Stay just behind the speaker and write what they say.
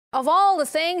Of all the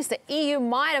things the EU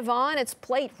might have on its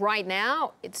plate right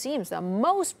now, it seems the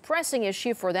most pressing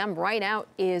issue for them right now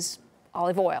is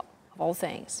olive oil, of all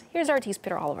things. Here's RT's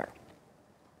Peter Oliver.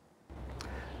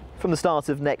 From the start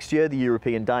of next year, the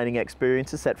European dining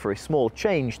experience is set for a small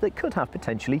change that could have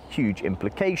potentially huge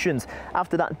implications.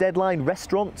 After that deadline,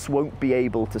 restaurants won't be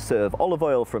able to serve olive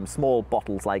oil from small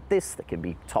bottles like this that can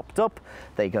be topped up.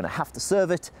 They're going to have to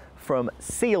serve it from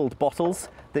sealed bottles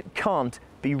that can't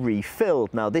be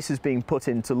refilled. Now, this is being put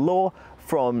into law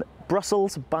from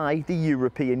Brussels by the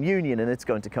European Union, and it's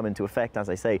going to come into effect, as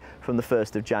I say, from the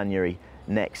 1st of January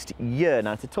next year.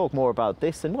 Now, to talk more about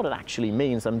this and what it actually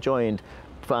means, I'm joined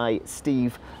by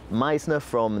Steve Meisner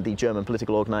from the German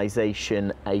political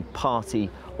organisation A Party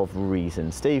of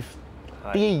Reason. Steve,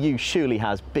 hi. The EU surely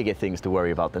has bigger things to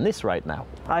worry about than this right now.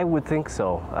 I would think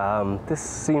so. This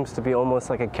seems to be almost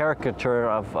like a caricature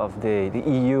of the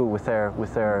EU with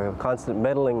their constant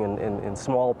meddling in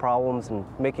small problems and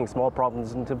making small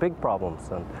problems into big problems.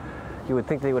 And you would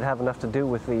think they would have enough to do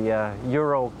with the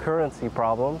euro currency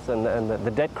problems and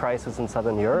the debt crisis in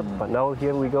Southern Europe, but no,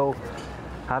 here we go,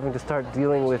 having to start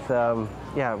dealing with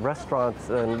restaurants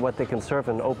and what they can serve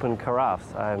in open carafes.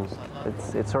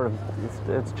 It's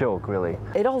a joke, really.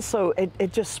 It also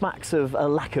just smacks of a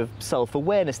lack of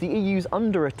self-awareness. The EU's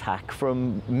under attack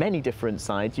from many different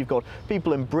sides. You've got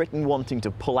people in Britain wanting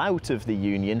to pull out of the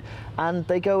Union, and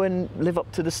they go and live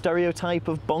up to the stereotype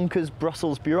of bonkers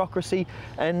Brussels bureaucracy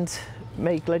and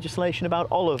make legislation about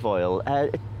olive oil.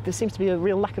 There seems to be a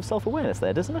real lack of self-awareness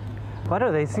there, doesn't it? I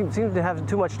don't know, they seem to have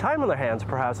too much time on their hands,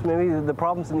 perhaps. Maybe the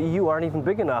problems in the EU aren't even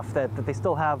big enough that they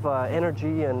still have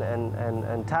energy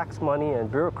and tax money and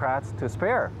bureaucrats to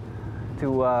spare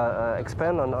to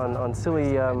expend on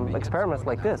silly experiments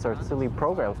like this or silly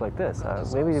programs like this.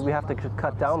 Maybe we have to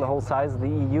cut down the whole size of the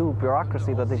EU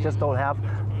bureaucracy, that they just don't have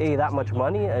A, that much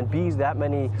money, and B, that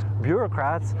many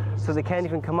bureaucrats, so they can't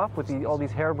even come up with all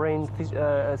these harebrained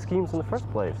schemes in the first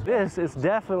place. This is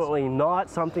definitely not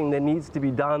something that needs to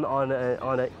be done on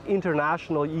an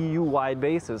international EU-wide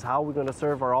basis. How are we going to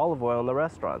serve our olive oil in the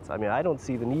restaurants? I mean, I don't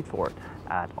see the need for it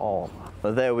at all.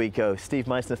 Well, there we go. Steve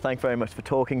Meisner, thanks very much for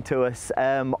talking to us.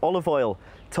 Olive oil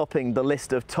topping the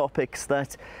list of topics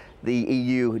that the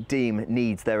EU deem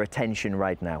needs their attention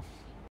right now.